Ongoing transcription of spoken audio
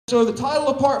So the title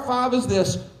of part 5 is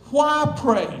this: why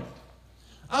pray?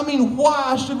 I mean,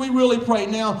 why should we really pray?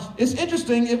 Now, it's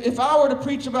interesting, if I were to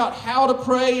preach about how to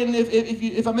pray, and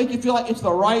if I make you feel like it's the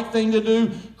right thing to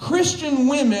do, Christian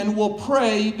women will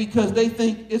pray because they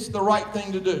think it's the right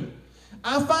thing to do.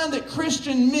 I find that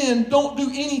Christian men don't do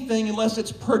anything unless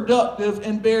it's productive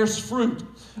and bears fruit.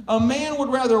 A man would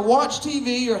rather watch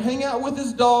TV or hang out with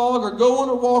his dog or go on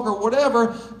a walk or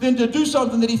whatever than to do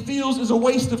something that he feels is a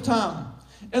waste of time.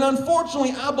 And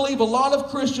unfortunately, I believe a lot of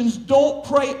Christians don't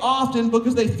pray often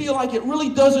because they feel like it really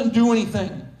doesn't do anything.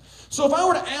 So if I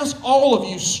were to ask all of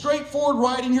you, straightforward,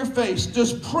 right in your face,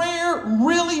 does prayer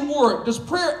really work? Does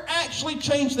prayer actually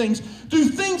change things? Do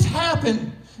things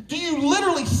happen? Do you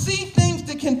literally see things?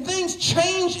 Can things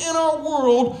change in our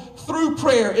world through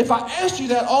prayer? If I asked you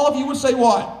that, all of you would say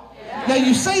what? Yeah. Now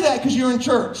you say that because you're in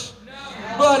church. No.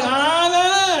 But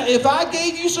if I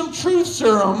gave you some truth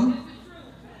serum,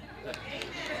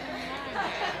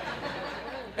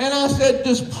 and I said,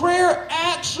 does prayer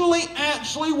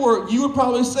actually work? You would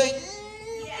probably say,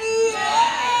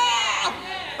 yeah.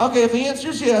 Okay, if the answer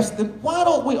is yes, then why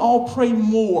don't we all pray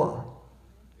more?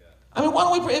 I mean, why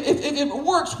don't we pray? If it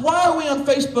works, why are we on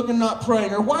Facebook and not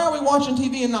praying? Or why are we watching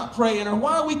TV and not praying? Or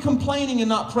why are we complaining and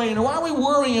not praying? Or why are we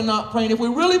worrying and not praying? If we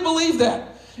really believe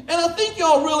that, and I think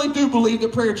y'all really do believe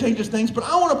that prayer changes things, but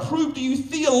I want to prove to you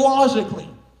theologically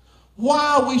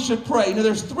why we should pray. Now,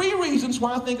 there's 3 reasons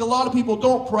why I think a lot of people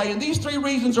don't pray, and these 3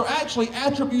 reasons are actually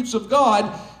attributes of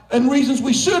God and reasons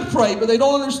we should pray, but they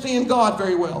don't understand God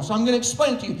very well. So I'm going to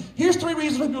explain it to you. Here's 3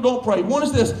 reasons why people don't pray. One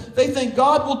is this: they think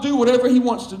God will do whatever He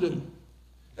wants to do.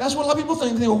 That's what a lot of people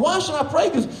think. They think, well, why should I pray?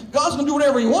 Because God's going to do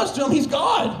whatever He wants to. He's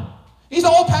God. He's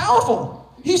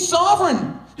all-powerful. He's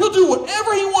sovereign. He'll do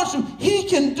whatever He wants to. He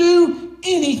can do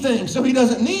anything, so He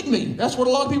doesn't need me. That's what a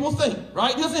lot of people think,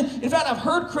 right? In fact, I've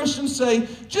heard Christians say,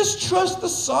 just trust the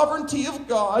sovereignty of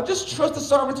God. Just trust the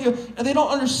sovereignty and they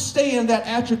don't understand that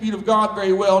attribute of God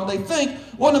very well. And they think,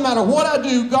 well, no matter what I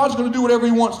do, God's going to do whatever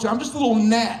He wants to. I'm just a little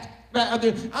gnat out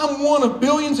there. I'm one of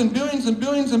billions and billions and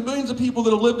billions and billions of people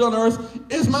that have lived on earth.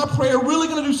 Is my prayer really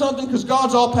going to do something? Because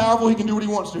God's all powerful. He can do what He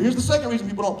wants to. Here's the second reason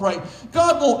people don't pray.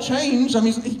 God won't change. I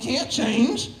mean, He can't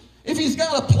change. If He's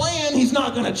got a plan, He's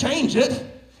not going to change it.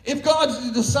 If God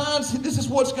decides this is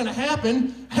what's going to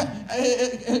happen,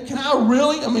 can I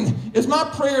really? I mean, is my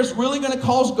prayers really going to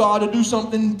cause God to do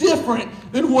something different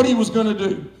than what He was going to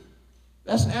do?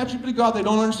 That's an attribute of God they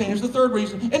don't understand. Here's the third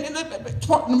reason. And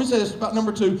let me say this about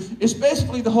number 2. It's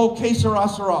basically the whole que sera,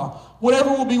 sera. Whatever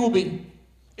will be, will be.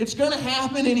 It's going to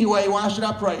happen anyway. Why should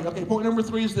I pray? Okay, point number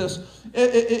 3 is this.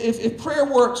 If prayer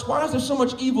works, why is there so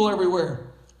much evil everywhere?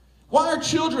 Why are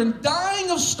children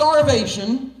dying of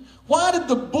starvation? Why did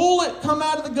the bullet come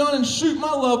out of the gun and shoot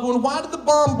my loved one? Why did the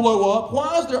bomb blow up?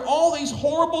 Why is there all these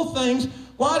horrible things?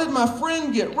 Why did my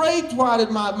friend get raped? Why did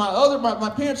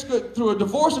my parents go through a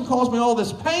divorce and cause me all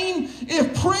this pain?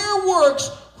 If prayer works,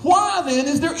 why then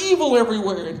is there evil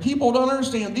everywhere? And people don't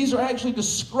understand. These are actually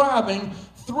describing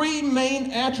 3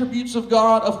 main attributes of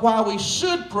God of why we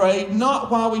should pray, not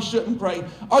why we shouldn't pray.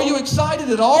 Are you excited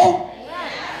at all?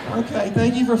 Okay,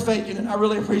 thank you for faking it. I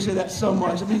really appreciate that so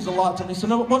much. It means a lot to me. So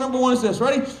number 1 is this.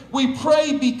 Ready? We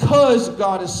pray because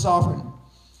God is sovereign.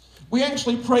 We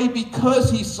actually pray because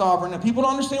He's sovereign. Now, people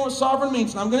don't understand what sovereign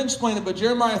means, and I'm going to explain it, but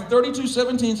Jeremiah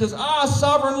 32:17 says,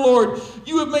 sovereign Lord,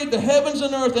 you have made the heavens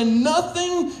and earth, and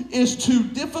nothing is too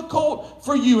difficult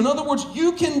for you. In other words,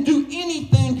 you can do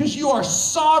anything because you are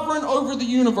sovereign over the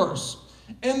universe.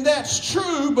 And that's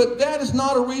true, but that is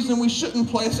not a reason we shouldn't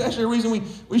pray. It's actually a reason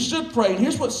we should pray. And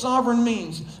here's what sovereign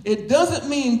means. It doesn't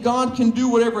mean God can do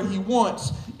whatever He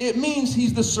wants. It means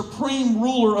He's the supreme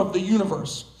ruler of the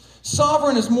universe.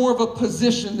 Sovereign is more of a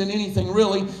position than anything,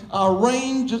 really.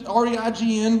 Reign, just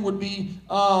R-E-I-G-N, would be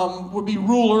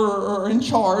ruler or in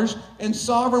charge, and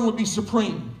sovereign would be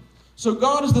supreme. So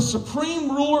God is the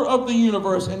supreme ruler of the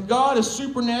universe, and God is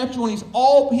supernatural, and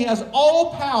He has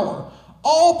all power.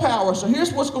 All power. So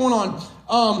here's what's going on.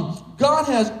 God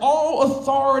has all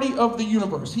authority of the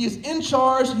universe. He is in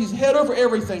charge. He's head over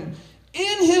everything.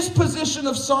 In His position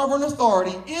of sovereign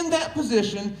authority, in that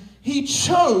position, He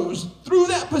chose, through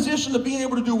that position of being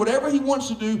able to do whatever He wants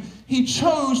to do, He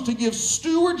chose to give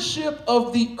stewardship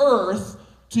of the earth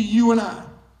to you and I.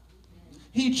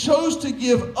 He chose to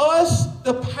give us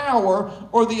the power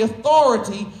or the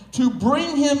authority to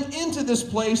bring Him into this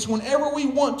place whenever we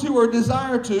want to or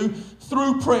desire to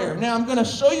through prayer. Now, I'm going to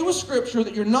show you a scripture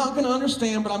that you're not going to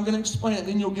understand, but I'm going to explain it,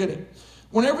 then you'll get it.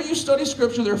 Whenever you study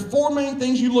Scripture, there are four main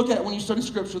things you look at when you study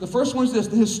Scripture. The first one is this,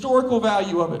 the historical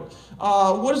value of it.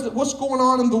 What's going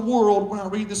on in the world when I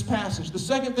read this passage? The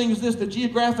second thing is this, the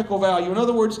geographical value. In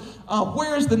other words,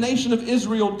 where is the nation of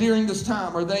Israel during this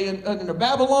time? Are they in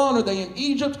Babylon? Are they in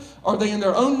Egypt? Are they in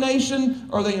their own nation?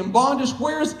 Are they in bondage?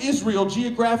 Where is Israel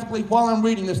geographically while I'm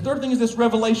reading this? Third thing is this,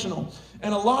 revelational.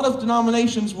 And a lot of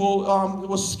denominations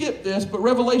will skip this, but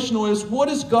revelational is, what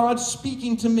is God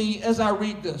speaking to me as I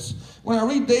read this? When I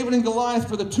read David and Goliath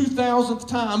for the 2000th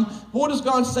time, what is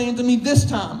God saying to me this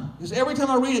time? Because every time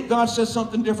I read it, God says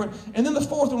something different. And then the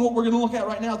fourth one, what we're going to look at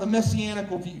right now, the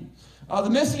messianical view. The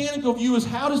messianical view is,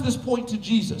 how does this point to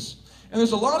Jesus? And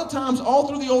there's a lot of times all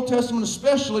through the Old Testament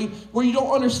especially where you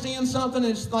don't understand something and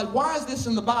it's like, why is this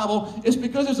in the Bible? It's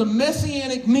because there's a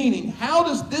messianic meaning. How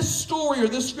does this story or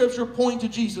this scripture point to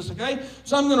Jesus, okay?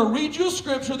 So I'm going to read you a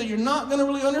scripture that you're not going to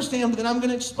really understand, but then I'm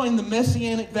going to explain the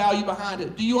messianic value behind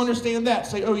it. Do you understand that?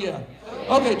 Say, oh yeah.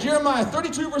 Okay, Jeremiah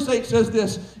 32 verse 8 says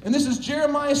this, and this is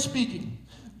Jeremiah speaking.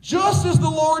 Just as the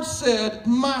Lord said,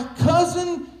 my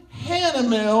cousin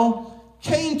Hanamel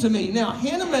came to me. Now,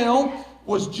 Hanamel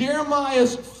was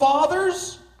Jeremiah's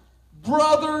father's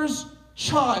brother's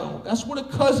child. That's what a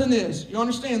cousin is. You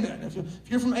understand that? If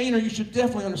you're from Aner, you should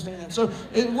definitely understand that. So,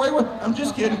 wait, I'm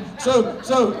just kidding.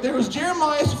 So there was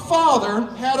Jeremiah's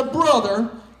father had a brother,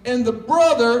 and the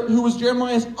brother, who was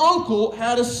Jeremiah's uncle,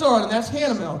 had a son, and that's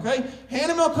Hanamel, okay?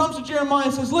 Hanamel comes to Jeremiah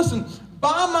and says, listen,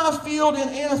 buy my field in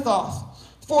Anathoth,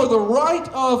 for the right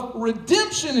of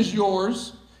redemption is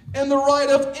yours, and the right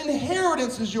of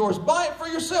inheritance is yours. Buy it for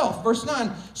yourself. Verse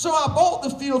 9. So I bought the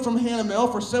field from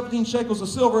Hanamel for 17 shekels of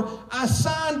silver. I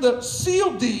signed the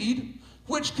sealed deed,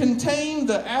 which contained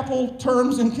the Apple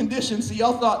terms and conditions. See,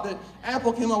 y'all thought that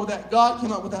Apple came up with that. God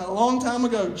came up with that a long time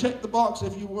ago. Check the box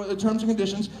if you want the terms and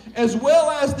conditions. As well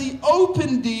as the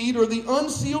open deed, or the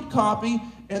unsealed copy,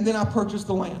 and then I purchased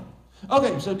the land.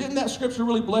 Okay, so didn't that scripture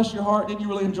really bless your heart? Didn't you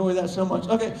really enjoy that so much?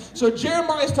 Okay, so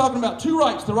Jeremiah is talking about two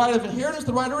rights, the right of inheritance,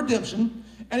 the right of redemption,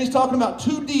 and he's talking about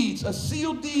two deeds, a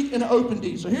sealed deed and an open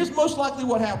deed. So here's most likely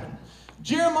what happened.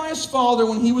 Jeremiah's father,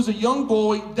 when he was a young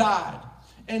boy, died,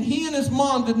 and he and his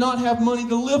mom did not have money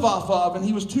to live off of, and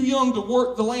he was too young to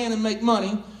work the land and make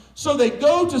money. So they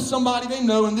go to somebody they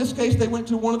know. In this case, they went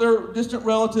to one of their distant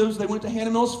relatives. They went to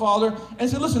Hanamel's father and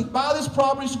said, listen, buy this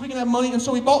property so we can have money. And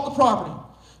so he bought the property.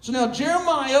 So now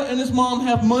Jeremiah and his mom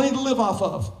have money to live off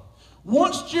of.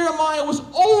 Once Jeremiah was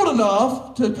old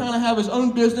enough to kind of have his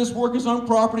own business, work his own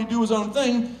property, do his own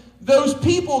thing, those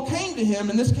people came to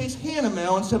him, in this case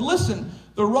Hanamel, and said, listen,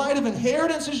 the right of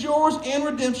inheritance is yours and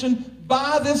redemption.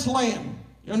 Buy this land.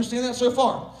 You understand that so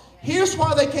far? Here's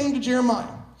why they came to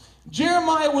Jeremiah.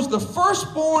 Jeremiah was the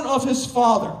firstborn of his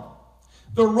father.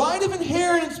 The right of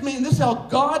inheritance means, this is how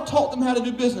God taught them how to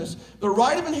do business. The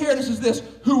right of inheritance is this: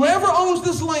 whoever owns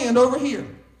this land over here,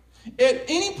 at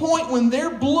any point when their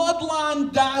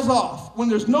bloodline dies off, when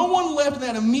there's no one left in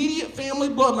that immediate family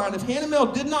bloodline, if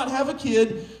Hanamel did not have a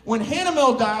kid, when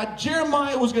Hanamel died,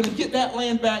 Jeremiah was going to get that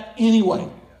land back anyway.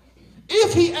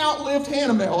 If he outlived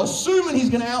Hanamel, assuming he's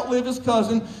going to outlive his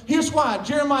cousin, here's why.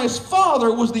 Jeremiah's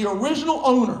father was the original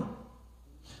owner.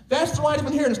 That's the right of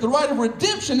inheritance. The right of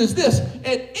redemption is this: at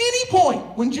any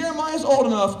point when Jeremiah is old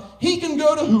enough, he can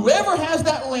go to whoever has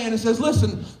that land and says,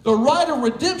 listen, the right of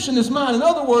redemption is mine. In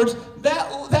other words,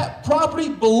 that property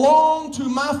belonged to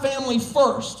my family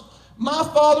first. My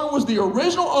father was the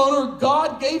original owner.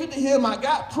 God gave it to him. I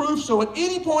got proof. So at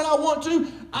any point I want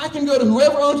to, I can go to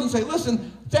whoever owns it and say,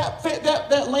 listen,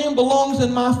 that land belongs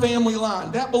in my family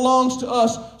line. That belongs to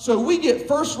us. So we get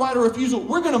first right of refusal.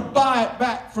 We're going to buy it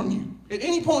back from you. At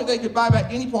any point, they could buy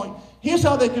back any point. Here's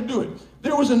how they could do it.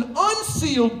 There was an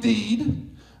unsealed deed.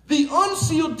 The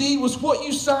unsealed deed was what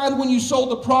you signed when you sold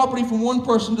the property from one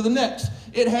person to the next.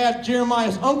 It had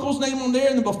Jeremiah's uncle's name on there,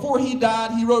 and then before he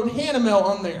died, he wrote Hanamel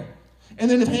on there.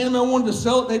 And then if Hanamel wanted to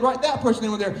sell it, they'd write that person's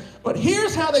name on there. But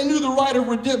here's how they knew the right of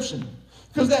redemption.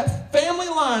 Because that family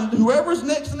line, whoever's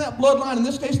next in that bloodline, in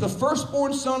this case, the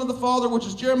firstborn son of the father, which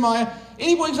is Jeremiah,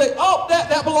 anybody can say, oh,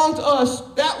 that belonged to us.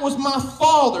 That was my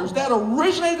father's. That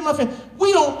originated in my family.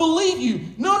 We don't believe you.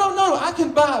 No, I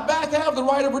can buy it back. I have the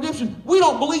right of redemption. We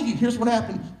don't believe you. Here's what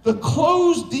happened. The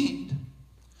closed deed,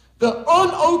 the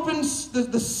unopened,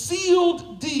 the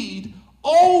sealed deed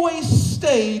always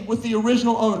stayed with the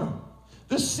original owner.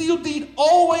 The sealed deed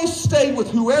always stayed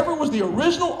with whoever was the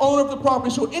original owner of the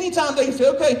property. So anytime they say,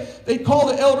 okay, they call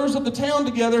the elders of the town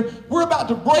together, we're about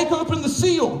to break open the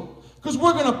seal because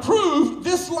we're going to prove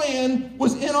this land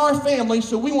was in our family,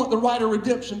 so we want the right of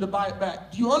redemption to buy it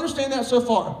back. Do you understand that so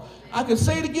far? I could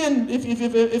say it again if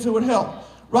it would help.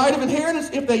 Right of inheritance,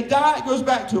 if they die, it goes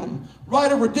back to them.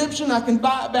 Right of redemption, I can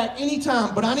buy it back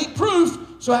anytime, but I need proof,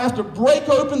 so I have to break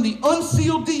open the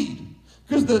unsealed deed.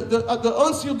 Because the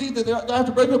unsealed deed, I have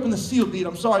to break open the sealed deed,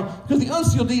 because the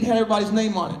unsealed deed had everybody's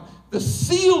name on it. The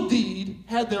sealed deed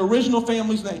had the original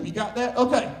family's name. You got that?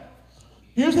 Okay.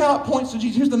 Here's how it points to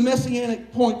Jesus. Here's the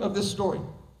messianic point of this story.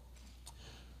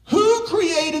 Who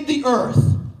created the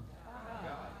earth?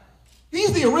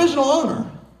 He's the original owner.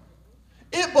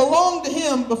 It belonged to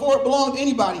him before it belonged to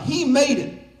anybody. He made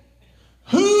it.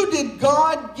 Who did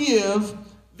God give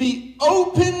the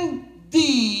open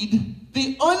deed,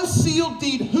 the unsealed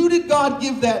deed? Who did God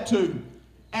give that to?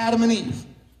 Adam and Eve.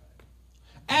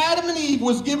 Adam and Eve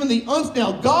was given the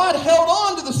now God held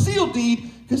on to the sealed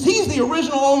deed because he's the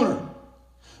original owner.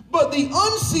 But the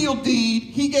unsealed deed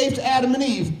he gave to Adam and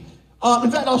Eve.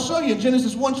 In fact, I'll show you in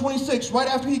Genesis 1:26, right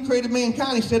after he created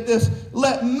mankind, he said this,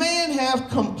 let man have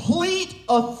complete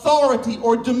authority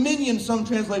or dominion, some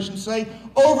translations say,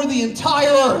 over the entire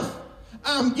earth.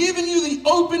 I'm giving you the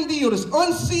open deal. It's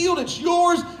unsealed. It's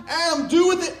yours. Adam, do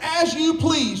with it as you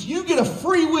please. You get a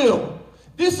free will.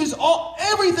 This is all,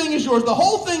 everything is yours. The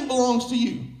whole thing belongs to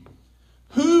you.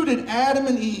 Who did Adam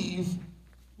and Eve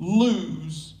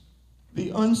lose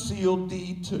the unsealed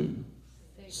deed to?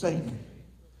 Satan.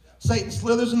 Satan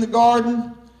slithers in the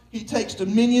garden. He takes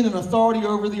dominion and authority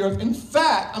over the earth. In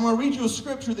fact, I'm going to read you a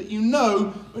scripture that you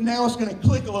know, but now it's going to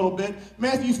click a little bit.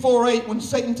 Matthew 4:8, when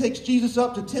Satan takes Jesus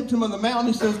up to tempt him on the mountain,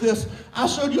 he says this, I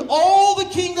showed you all the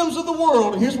kingdoms of the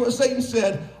world. And here's what Satan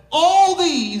said, all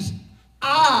these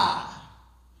I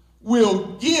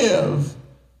will give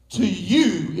to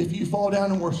you if you fall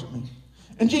down and worship me.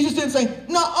 And Jesus didn't say,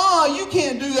 nuh-uh, you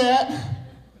can't do that.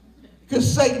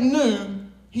 Because Satan knew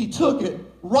he took it,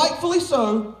 rightfully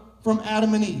so, from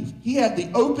Adam and Eve. He had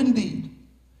the open deed.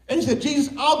 And he said,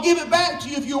 Jesus, I'll give it back to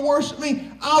you if you'll worship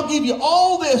me. I'll give you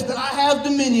all this that I have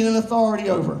dominion and authority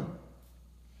over.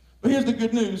 But here's the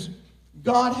good news.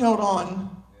 God held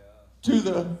on to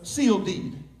the sealed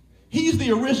deed. He's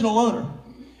the original owner.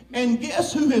 And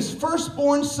guess who his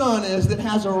firstborn son is that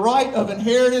has a right of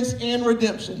inheritance and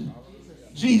redemption?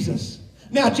 Jesus.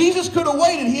 Now, Jesus could have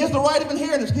waited. He has the right of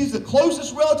inheritance. He's the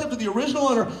closest relative to the original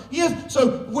owner.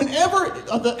 So whenever,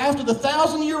 after the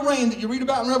 1,000-year reign that you read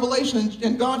about in Revelation,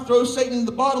 and God throws Satan in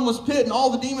the bottomless pit and all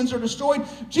the demons are destroyed,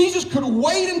 Jesus could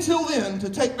wait until then to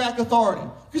take back authority.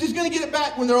 Because he's going to get it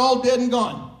back when they're all dead and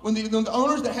gone. When the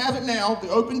owners that have it now, the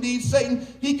open deed, Satan,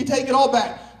 he could take it all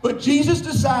back. But Jesus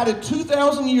decided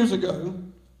 2,000 years ago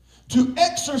to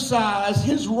exercise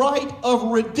his right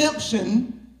of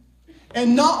redemption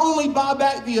and not only buy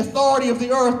back the authority of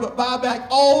the earth, but buy back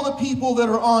all the people that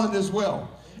are on it as well.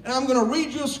 And I'm going to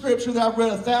read you a scripture that I've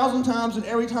read 1,000 times, and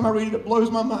every time I read it, it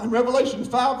blows my mind. Revelation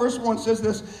 5, verse 1 says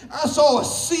this, I saw a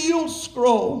sealed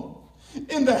scroll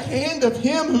in the hand of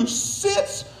him who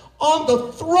sits on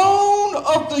the throne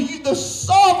of the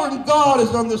sovereign God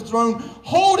is on this throne,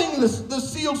 holding the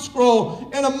sealed scroll.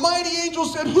 And a mighty angel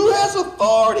said, who has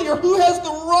authority or who has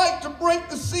the right to break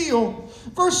the seal?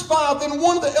 Verse 5, then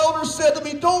one of the elders said to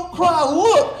me, don't cry,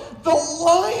 look, the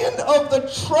Lion of the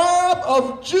tribe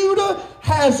of Judah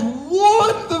has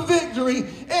won the victory,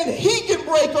 and he can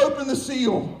break open the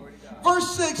seal.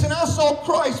 Verse 6, and I saw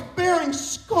Christ bearing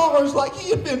scars like he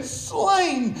had been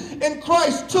slain. And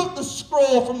Christ took the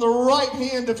scroll from the right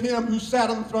hand of him who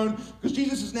sat on the throne, because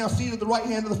Jesus is now seated at the right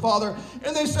hand of the Father.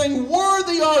 And they sang,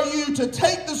 worthy are you to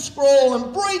take the scroll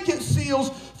and break its seals,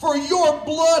 for your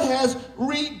blood has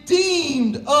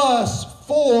redeemed us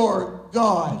for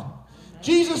God.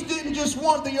 Jesus didn't just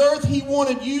want the earth, he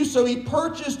wanted you, so he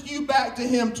purchased you back to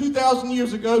him 2,000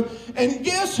 years ago. And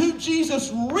guess who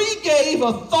Jesus regave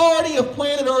authority of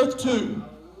planet earth to?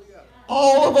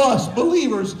 All of us,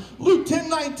 believers. Luke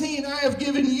 10:19, I have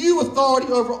given you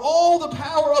authority over all the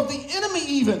power of the enemy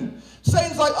even.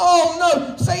 Satan's like, oh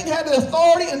no, Satan had the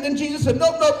authority, and then Jesus said,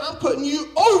 nope, I'm putting you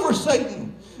over Satan.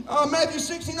 Matthew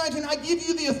 16:19, I give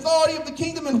you the authority of the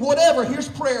kingdom, and whatever, here's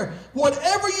prayer,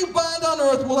 whatever you bind on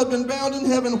earth will have been bound in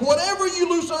heaven. Whatever you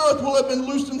loose on earth will have been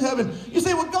loosed in heaven. You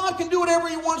say, well, God can do whatever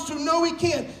he wants to. No, he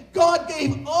can't. God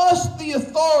gave us the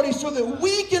authority so that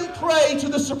we can pray to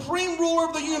the supreme ruler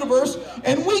of the universe,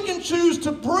 and we can choose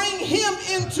to bring him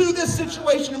into this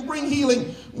situation and bring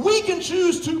healing. We can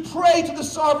choose to pray to the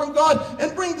sovereign God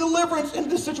and bring deliverance into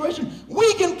this situation.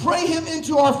 We can pray him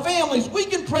into our families. We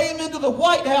can pray him into the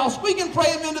White House. We can pray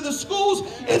him into the schools.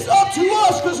 It's up to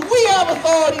us because we have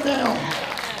authority now.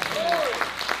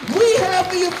 We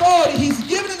have the authority. He's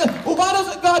given it. Well, why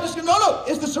doesn't God just go? No.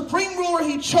 It's the supreme ruler.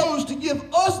 He chose to give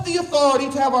us the authority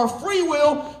to have our free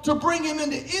will to bring him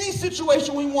into any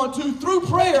situation we want to through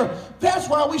prayer. That's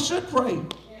why we should pray.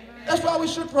 That's why we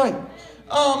should pray.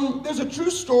 There's a true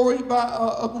story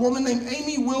by a woman named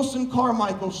Amy Wilson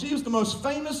Carmichael. She was the most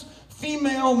famous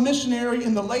female missionary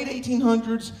in the late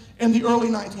 1800s and the early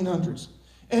 1900s.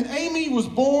 And Amy was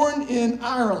born in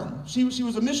Ireland. She was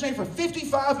a missionary for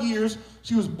 55 years.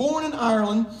 She was born in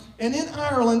Ireland. And in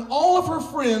Ireland, all of her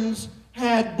friends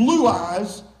had blue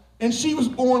eyes, and she was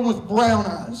born with brown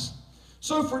eyes.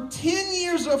 So for 10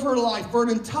 years of her life, for an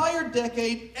entire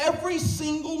decade, every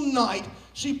single night,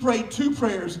 she prayed two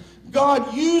prayers.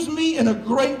 God, use me in a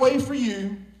great way for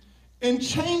you, and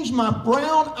change my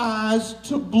brown eyes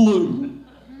to blue.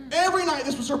 Every night,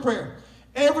 this was her prayer.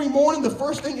 Every morning, the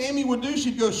first thing Amy would do,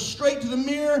 she'd go straight to the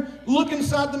mirror, look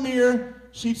inside the mirror.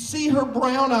 She'd see her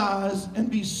brown eyes and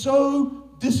be so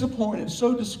disappointed,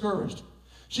 so discouraged.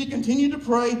 She continued to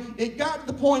pray. It got to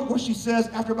the point where she says,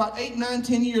 after about 8, 9,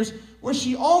 10 years, where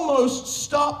she almost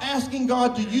stopped asking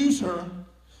God to use her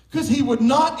because he would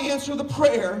not answer the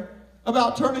prayer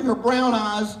about turning her brown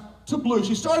eyes to blue.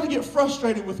 She started to get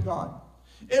frustrated with God.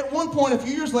 At one point, a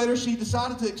few years later, she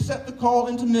decided to accept the call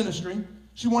into ministry.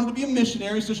 She wanted to be a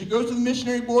missionary, so she goes to the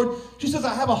missionary board. She says,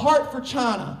 I have a heart for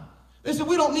China. They said,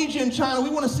 we don't need you in China. We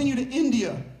want to send you to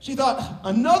India. She thought,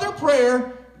 another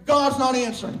prayer God's not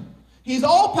answering. He's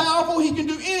all-powerful. He can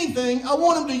do anything. I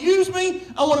want him to use me.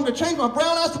 I want him to change my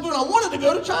brown eyes to blue, and I wanted to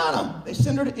go to China. They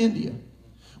send her to India.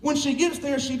 When she gets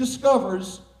there, she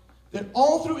discovers that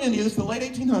all through India, this is the late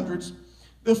 1800s,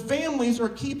 the families are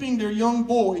keeping their young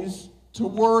boys to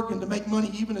work and to make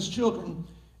money even as children,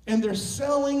 and they're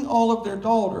selling all of their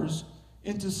daughters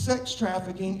into sex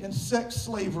trafficking and sex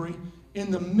slavery in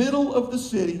the middle of the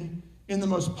city, in the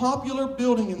most popular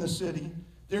building in the city.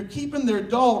 They're keeping their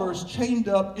daughters chained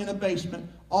up in a basement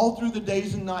all through the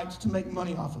days and nights to make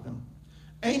money off of them.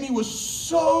 Amy was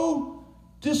so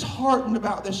disheartened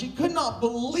about this. She could not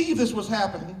believe this was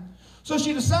happening. So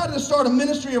she decided to start a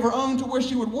ministry of her own to where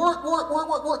she would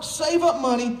work, save up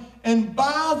money, and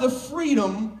buy the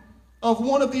freedom of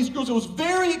one of these girls. It was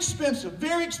very expensive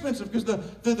because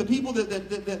the people that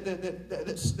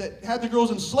had the girls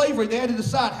in slavery, they had to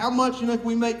decide how much can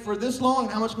we make for this long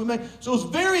and how much can we make. So it was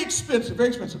very expensive, very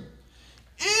expensive.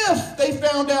 If they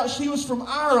found out she was from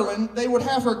Ireland, they would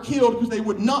have her killed because they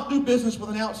would not do business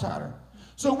with an outsider.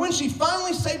 So when she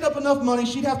finally saved up enough money,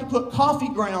 she'd have to put coffee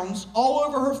grounds all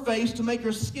over her face to make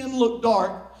her skin look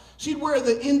dark. She'd wear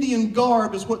the Indian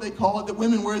garb, is what they call it, that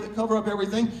women wear that cover up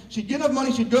everything. She'd get enough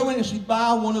money, she'd go in and she'd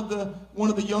buy one of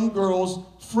the young girls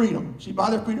freedom. She'd buy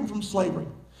their freedom from slavery.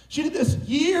 She did this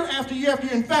year after year after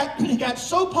year. In fact, it got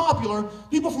so popular,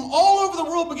 people from all over the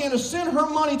world began to send her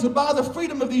money to buy the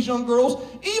freedom of these young girls.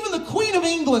 Even the Queen of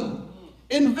England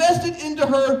invested into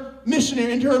her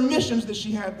missions that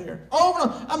she had there. Over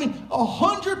and over. I mean,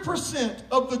 100%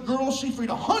 of the girls she freed,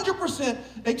 100%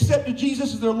 accepted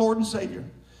Jesus as their Lord and Savior.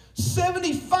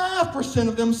 75%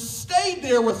 of them stayed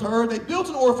there with her. They built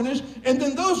an orphanage, and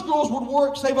then those girls would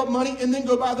work, save up money, and then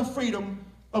go buy the freedom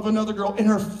of another girl. In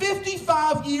her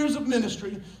 55 years of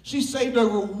ministry, she saved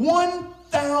over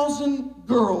 1,000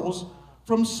 girls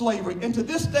from slavery. And to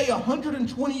this day,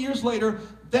 120 years later,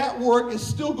 that work is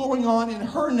still going on in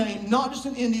her name, not just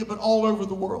in India, but all over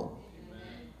the world. Amen.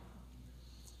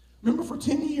 Remember, for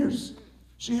 10 years,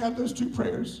 she had those two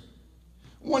prayers.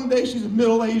 One day, she's a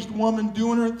middle-aged woman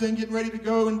doing her thing, getting ready to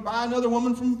go and buy another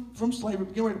woman from slavery,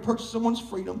 getting ready to purchase someone's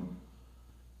freedom.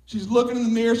 She's looking in the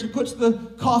mirror. She puts the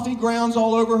coffee grounds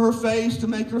all over her face to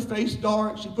make her face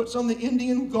dark. She puts on the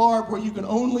Indian garb where you can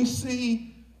only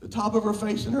see the top of her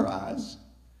face and her eyes.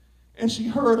 And she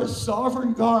heard a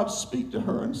sovereign God speak to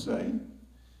her and say,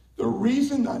 the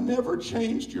reason I never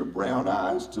changed your brown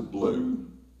eyes to blue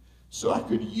so I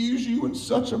could use you in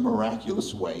such a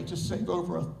miraculous way to save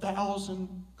over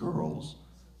 1,000 girls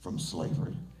from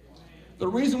slavery. The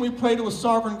reason we pray to a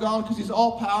sovereign God because he's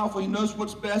all-powerful, he knows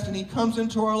what's best, and he comes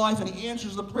into our life and he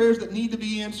answers the prayers that need to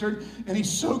be answered, and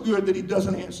he's so good that he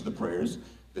doesn't answer the prayers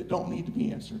that don't need to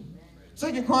be answered.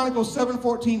 2 Chronicles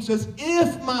 7:14 says,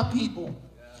 if my people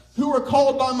who are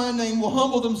called by my name will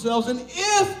humble themselves, and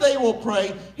if they will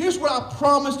pray, here's what I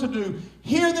promise to do.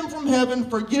 Hear them from heaven,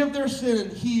 forgive their sin,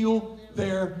 and heal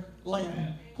their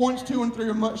land. Points 2 and 3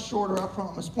 are much shorter, I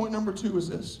promise. Point number 2 is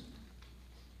this.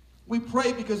 We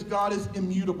pray because God is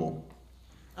immutable.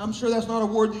 I'm sure that's not a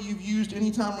word that you've used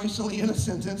anytime recently in a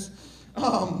sentence.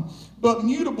 But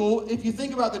mutable, if you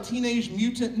think about the Teenage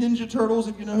Mutant Ninja Turtles,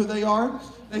 if you know who they are,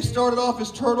 they started off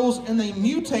as turtles and they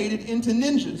mutated into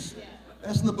ninjas.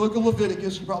 That's in the book of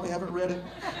Leviticus. You probably haven't read it.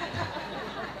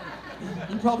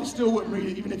 You probably still wouldn't read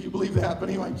it even if you believe that. But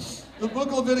anyway, the book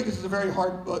of Leviticus is a very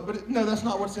hard book. But no, that's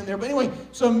not what's in there. But anyway,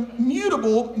 so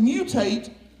mutable,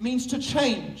 mutate, means to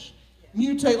change.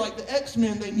 mutate like the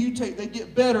X-Men. They mutate, they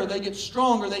get better, they get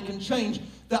stronger, they can change.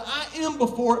 The I am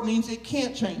before it means it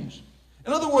can't change.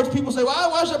 In other words, people say,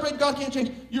 well, why should I pray God can't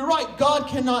change? You're right, God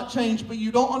cannot change, but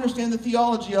you don't understand the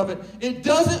theology of it. It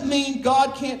doesn't mean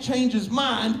God can't change his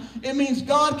mind. It means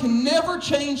God can never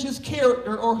change his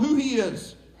character or who he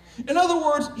is. In other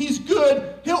words, he's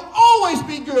good. He'll always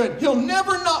be good. He'll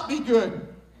never not be good.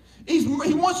 He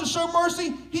wants to show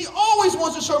mercy. He always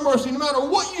wants to show mercy no matter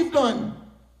what you've done.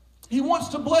 He wants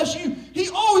to bless you.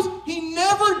 He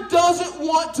never doesn't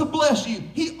want to bless you.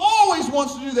 He always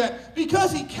wants to do that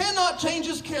because he cannot change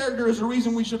his character is the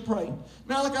reason we should pray.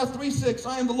 Malachi 3:6,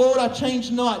 I am the Lord, I change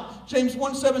not. James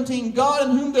 1:17, God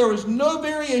in whom there is no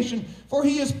variation, for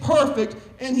he is perfect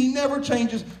and he never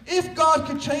changes. If God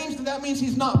could change, then that means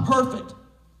he's not perfect.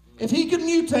 If he could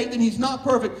mutate, then he's not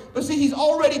perfect. But see, he's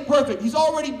already perfect.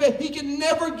 He can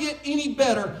never get any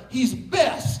better. He's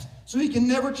best, so he can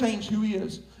never change who he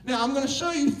is. Now, I'm going to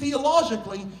show you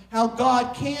theologically how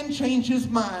God can change his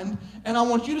mind, and I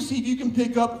want you to see if you can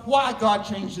pick up why God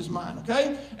changed his mind,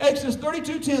 okay? Exodus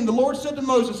 32:10, the Lord said to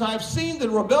Moses, I have seen the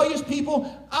rebellious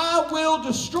people, I will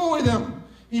destroy them.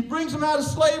 He brings them out of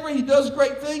slavery, he does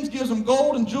great things, gives them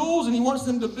gold and jewels, and he wants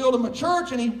them to build them a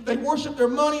church, and they worship their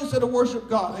money instead of worship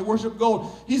God. They worship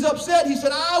gold. He's upset. He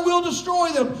said, I will destroy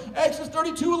them. Exodus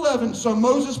 32:11, so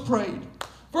Moses prayed.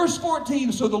 Verse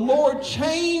 14, so the Lord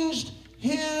changed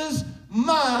his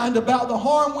mind about the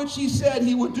harm which he said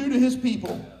he would do to his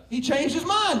people. He changed his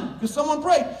mind because someone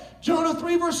prayed. Jonah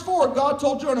 3 verse 4, God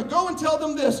told Jonah, go and tell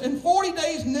them this. In 40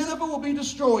 days, Nineveh will be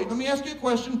destroyed. Let me ask you a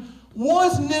question.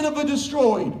 Was Nineveh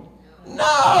destroyed?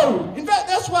 No. In fact,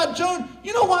 that's why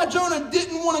you know why Jonah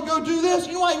didn't want to go do this?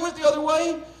 You know why he went the other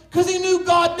way? Because he knew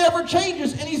God never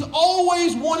changes and he's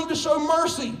always wanting to show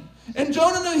mercy. And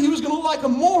Jonah knew he was going to look like a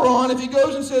moron if he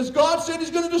goes and says, God said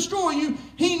he's going to destroy you.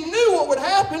 He knew what would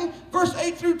happen. Verse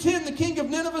 8 through 10, the king of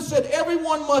Nineveh said,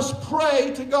 everyone must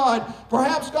pray to God.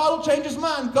 Perhaps God will change his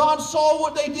mind. God saw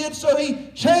what they did, so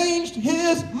he changed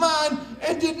his mind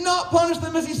and did not punish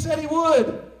them as he said he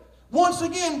would. Once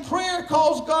again, prayer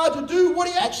calls God to do what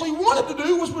he actually wanted to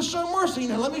do, which was show mercy.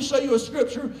 Now, let me show you a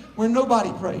scripture where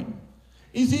nobody prayed.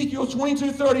 Ezekiel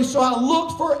 22:30. So I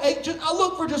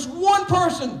looked for just one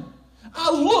person. I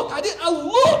looked.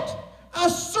 I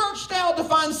searched out to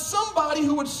find somebody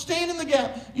who would stand in the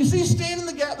gap. You see, stand in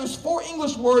the gap, there's 4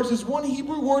 English words. There's one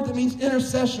Hebrew word that means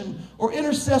intercession or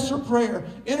intercessor prayer.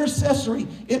 Intercessory.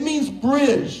 It means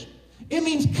bridge. It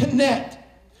means connect.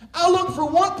 I looked for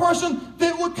one person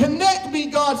that would connect me,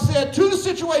 God said, to the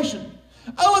situation.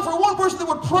 I look for one person that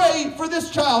would pray for this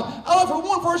child. I look for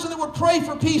one person that would pray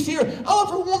for peace here. I look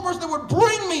for one person that would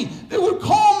bring me, that would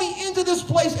call me into this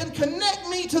place and connect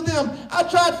me to them. I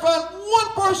tried to find one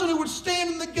person who would stand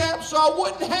in the gap so I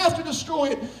wouldn't have to destroy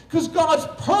it, because God's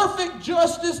perfect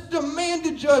justice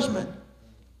demanded judgment.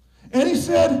 And he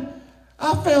said,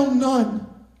 I found none.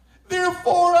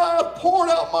 Therefore I have poured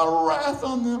out my wrath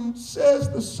on them, says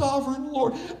the sovereign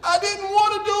Lord. I didn't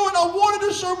want to do it. I wanted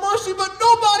to show mercy, but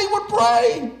nobody would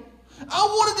pray. I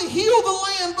wanted to heal the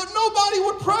land, but nobody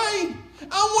would pray.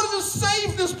 I wanted to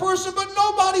save this person, but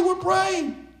nobody would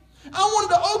pray. I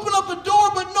wanted to open up a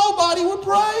door, but nobody would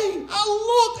pray.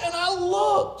 I looked and I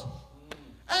looked.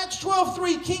 Acts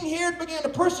 12:3, King Herod began to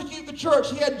persecute the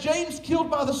church. He had James killed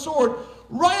by the sword.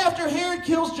 Right after Herod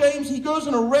kills James, he goes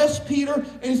and arrests Peter,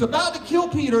 and he's about to kill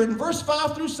Peter. And verse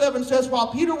 5 through 7 says, while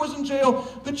Peter was in jail,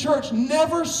 the church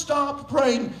never stopped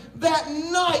praying. That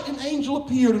night, an angel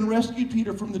appeared and rescued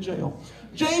Peter from the jail.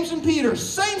 James and Peter,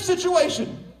 same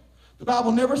situation. The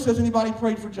Bible never says anybody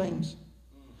prayed for James.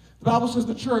 The Bible says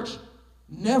the church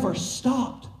never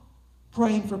stopped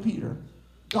praying for Peter.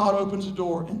 God opens the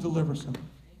door and delivers him.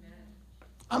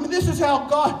 I mean, this is how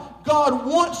God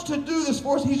wants to do this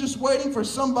for us. He's just waiting for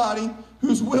somebody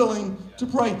who's willing to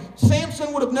pray.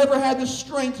 Samson would have never had the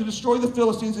strength to destroy the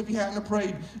Philistines if he hadn't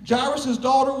prayed. Jairus'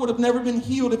 daughter would have never been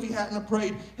healed if he hadn't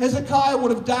prayed. Hezekiah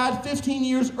would have died 15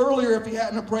 years earlier if he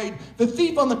hadn't prayed. The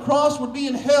thief on the cross would be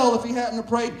in hell if he hadn't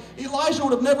prayed. Elijah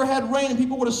would have never had rain and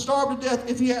people would have starved to death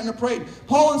if he hadn't prayed.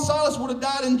 Paul and Silas would have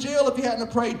died in jail if he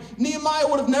hadn't prayed. Nehemiah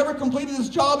would have never completed his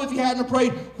job if he hadn't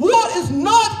prayed. What is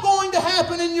not going to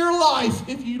happen in your life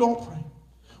if you don't pray?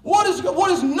 What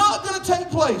is not going to take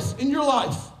place in your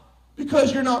life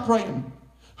because you're not praying?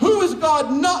 Who is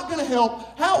God not going to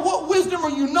help? What wisdom are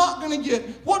you not going to get?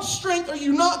 What strength are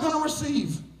you not going to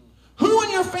receive? Who in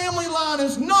your family line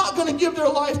is not going to give their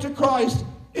life to Christ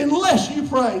unless you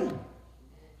pray?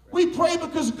 We pray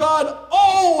because God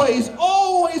always,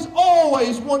 always,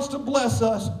 always wants to bless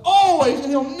us. Always. And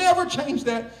he'll never change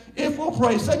that. if we'll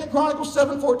pray. 2 Chronicles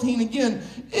 7:14 again.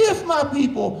 If my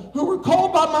people who were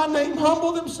called by my name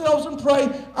humble themselves and pray,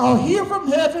 I'll hear from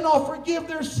heaven, I'll forgive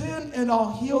their sin, and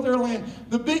I'll heal their land.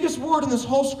 The biggest word in this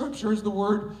whole scripture is the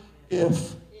word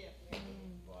if.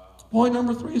 Point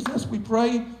number 3 is this. We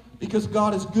pray because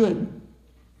God is good.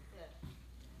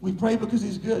 We pray because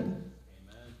he's good.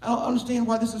 I don't understand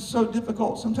why this is so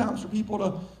difficult sometimes for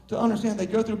people to understand. They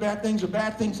go through bad things or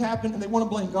bad things happen and they want to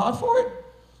blame God for it.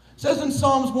 It says in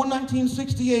Psalms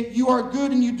 119:68, you are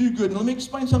good and you do good. And let me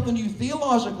explain something to you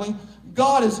theologically.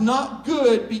 God is not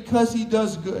good because he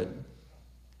does good.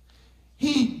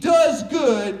 He does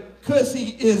good because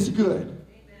he is good.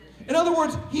 In other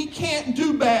words, he can't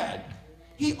do bad.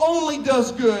 He only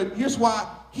does good. Here's why.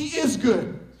 He is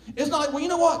good. It's not like, well, you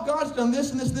know what? God's done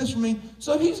this and this and this for me,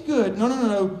 so he's good.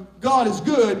 No. God is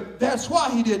good. That's why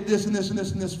he did this and this and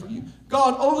this and this for you.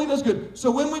 God only does good. So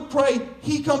when we pray,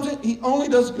 he comes in, he only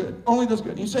does good. Only does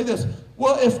good. And you say this,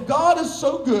 well, if God is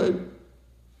so good,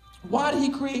 why did he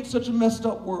create such a messed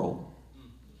up world?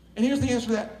 And here's the answer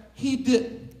to that. He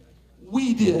didn't.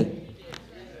 We did.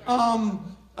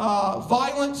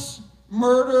 Violence,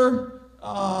 murder,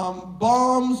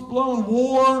 bombs, blowing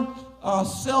war,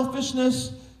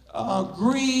 selfishness,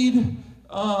 greed,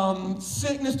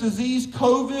 sickness, disease,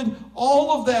 COVID,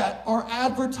 all of that are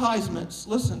advertisements,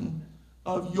 listen,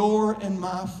 of your and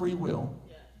my free will.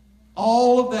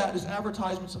 All of that is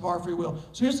advertisements of our free will.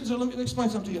 So let me explain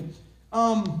something to you.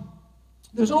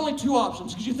 There's only 2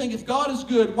 options, because you think if God is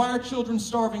good, why are children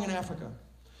starving in Africa?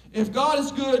 If God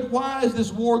is good, why is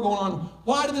this war going on?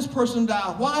 Why did this person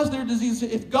die? Why is there disease?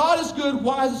 If God is good,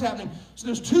 why is this happening? So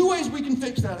there's 2 ways we can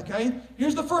fix that, okay?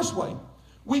 Here's the first way.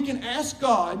 We can ask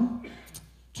God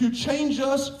to change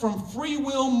us from free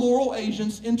will moral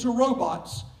agents into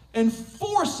robots and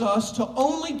force us to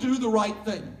only do the right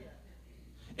thing.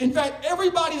 In fact,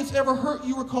 everybody that's ever hurt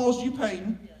you or caused you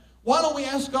pain, why don't we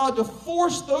ask God to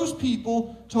force those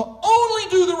people to only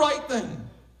do the right thing?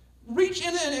 Reach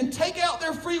in and take out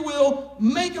their free will,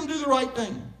 make them do the right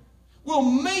thing. We'll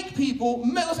make people,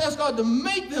 let's ask God to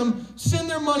make them send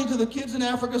their money to the kids in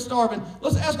Africa starving.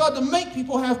 Let's ask God to make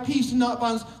people have peace and not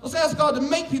violence. Let's ask God to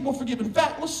make people forgive. In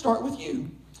fact, let's start with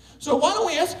you. So why don't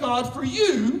we ask God for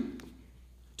you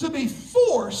to be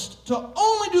forced to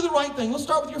only do the right thing? Let's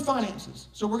start with your finances.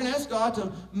 So we're going to ask God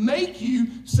to make you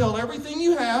sell everything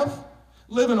you have,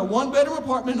 live in a 1-bedroom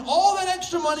apartment, and all that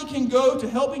extra money can go to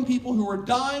helping people who are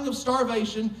dying of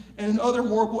starvation and in other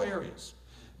horrible areas.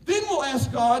 Then we'll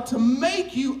ask God to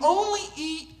make you only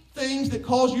eat things that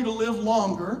cause you to live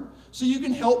longer so you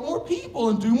can help more people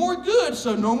and do more good.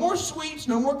 So no more sweets,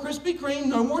 no more Krispy Kreme,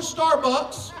 no more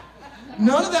Starbucks.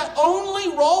 None of that,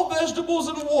 only raw vegetables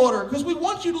and water, because we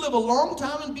want you to live a long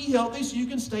time and be healthy so you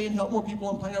can stay and help more people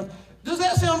on planet Earth. Does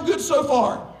that sound good so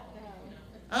far?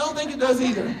 I don't think it does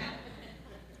either.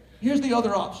 Here's the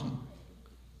other option.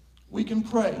 We can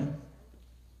pray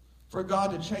for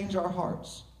God to change our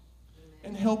hearts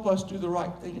and help us do the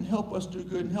right thing and help us do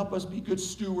good and help us be good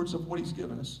stewards of what he's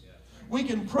given us. We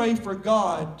can pray for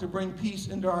God to bring peace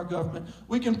into our government.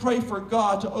 We can pray for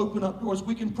God to open up doors.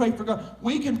 We can pray for God.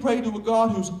 We can pray to a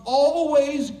God who's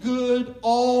always good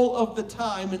all of the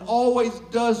time and always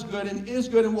does good and is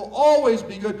good and will always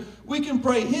be good. We can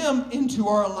pray him into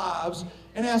our lives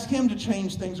and ask him to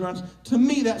change things around us. To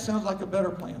me, that sounds like a better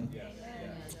plan.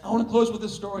 I want to close with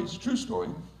this story. It's a true story.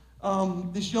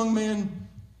 This young man,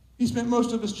 he spent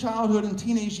most of his childhood and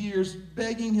teenage years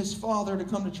begging his father to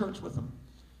come to church with him.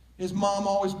 His mom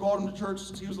always brought him to church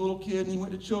since he was a little kid, and he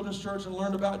went to children's church and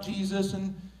learned about Jesus.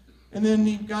 And then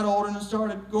he got older and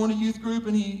started going to youth group,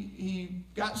 and he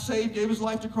got saved, gave his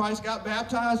life to Christ, got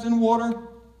baptized in water.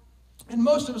 And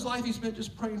most of his life he spent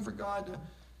just praying for God to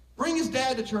bring his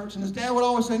dad to church. And his dad would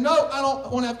always say, no, I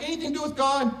don't want to have anything to do with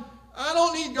God. I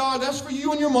don't need God. That's for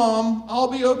you and your mom.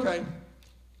 I'll be okay.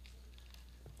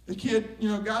 The kid,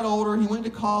 got older. He went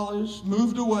to college,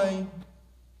 moved away.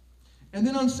 And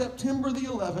then on September the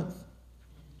 11th,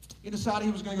 he decided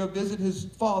he was going to go visit his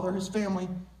father, his family,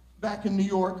 back in New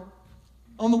York.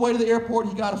 On the way to the airport,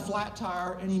 he got a flat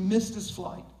tire, and he missed his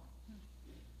flight.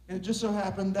 And it just so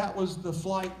happened that was the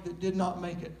flight that did not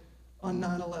make it on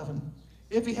 9/11.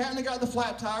 If he hadn't got the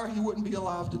flat tire, he wouldn't be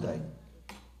alive today.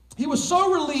 He was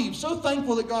so relieved, so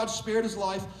thankful that God spared his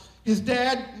life. His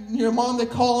dad, mom, they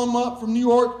call him up from New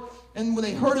York. And when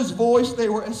they heard his voice, they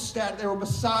were ecstatic. They were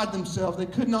beside themselves. They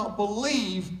could not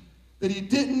believe that he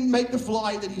didn't make the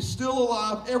flight, that he's still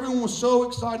alive. Everyone was so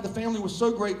excited. The family was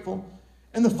so grateful.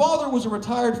 And the father was a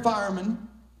retired fireman.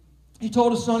 He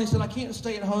told his son, he said, I can't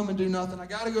stay at home and do nothing. I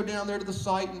got to go down there to the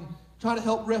site and try to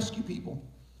help rescue people.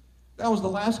 That was the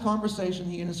last conversation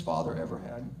he and his father ever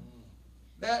had.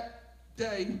 That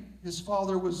day, his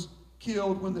father was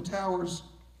killed when the towers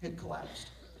had collapsed.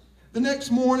 The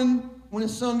next morning, when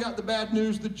his son got the bad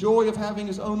news, the joy of having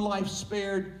his own life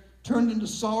spared turned into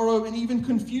sorrow and even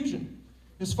confusion.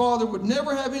 His father would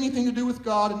never have anything to do with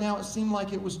God, and now it seemed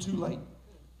like it was too late.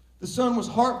 The son was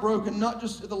heartbroken, not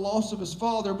just at the loss of his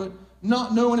father, but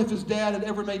not knowing if his dad had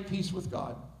ever made peace with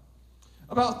God.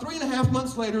 About 3.5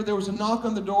 months later, there was a knock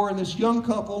on the door, and this young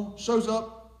couple shows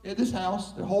up at this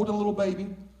house. They're holding a little baby.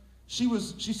 She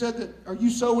said that, "Are you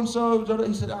so-and-so?"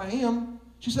 He said, "I am."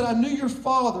 She said, "I knew your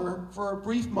father for a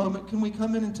brief moment. Can we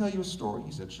come in and tell you a story?"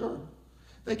 He said, "Sure."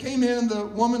 They came in, and the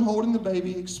woman holding the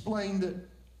baby explained that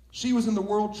she was in the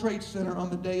World Trade Center on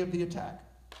the day of the attack.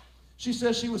 She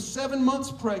says she was 7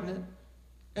 months pregnant,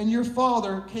 and your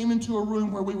father came into a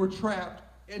room where we were trapped,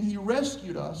 and he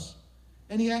rescued us,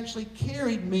 and he actually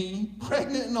carried me,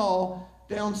 pregnant and all,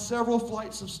 down several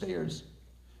flights of stairs.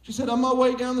 She said, on my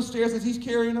way down the stairs, as he's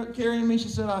carrying me, she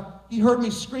said, he heard me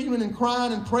screaming and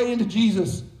crying and praying to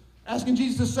Jesus, asking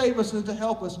Jesus to save us and to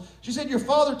help us. She said, your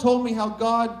father told me how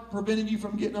God prevented you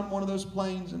from getting on one of those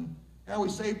planes and how he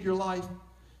saved your life.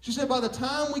 She said, by the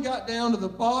time we got down to the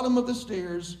bottom of the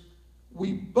stairs,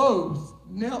 we both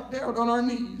knelt down on our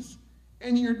knees,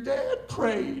 and your dad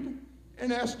prayed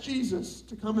and asked Jesus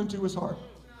to come into his heart.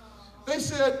 They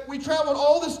said, we traveled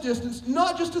all this distance,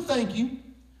 not just to thank you,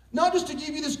 not just to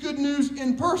give you this good news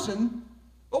in person,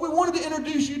 but we wanted to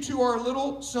introduce you to our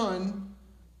little son.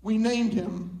 We named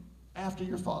him after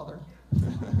your father.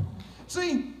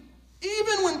 See,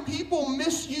 even when people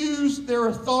misuse their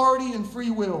authority and free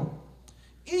will,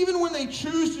 even when they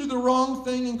choose to do the wrong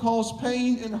thing and cause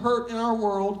pain and hurt in our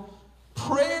world,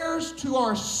 prayers to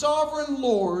our sovereign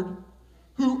Lord,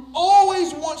 who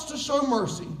always wants to show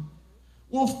mercy,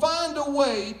 will find a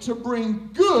way to bring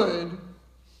good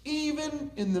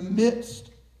even in the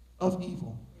midst of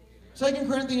evil. 2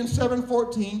 Corinthians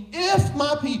 7:14, if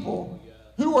my people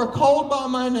who are called by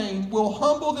my name will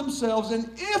humble themselves, and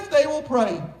if they will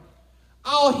pray,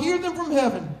 I'll hear them from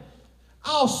heaven.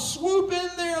 I'll swoop in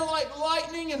there like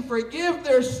lightning and forgive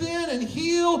their sin and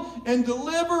heal and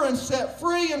deliver and set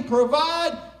free and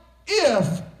provide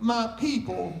if my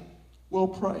people will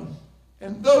pray.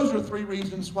 And those are 3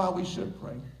 reasons why we should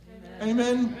pray.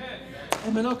 Amen? Amen.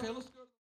 Amen. Okay, let's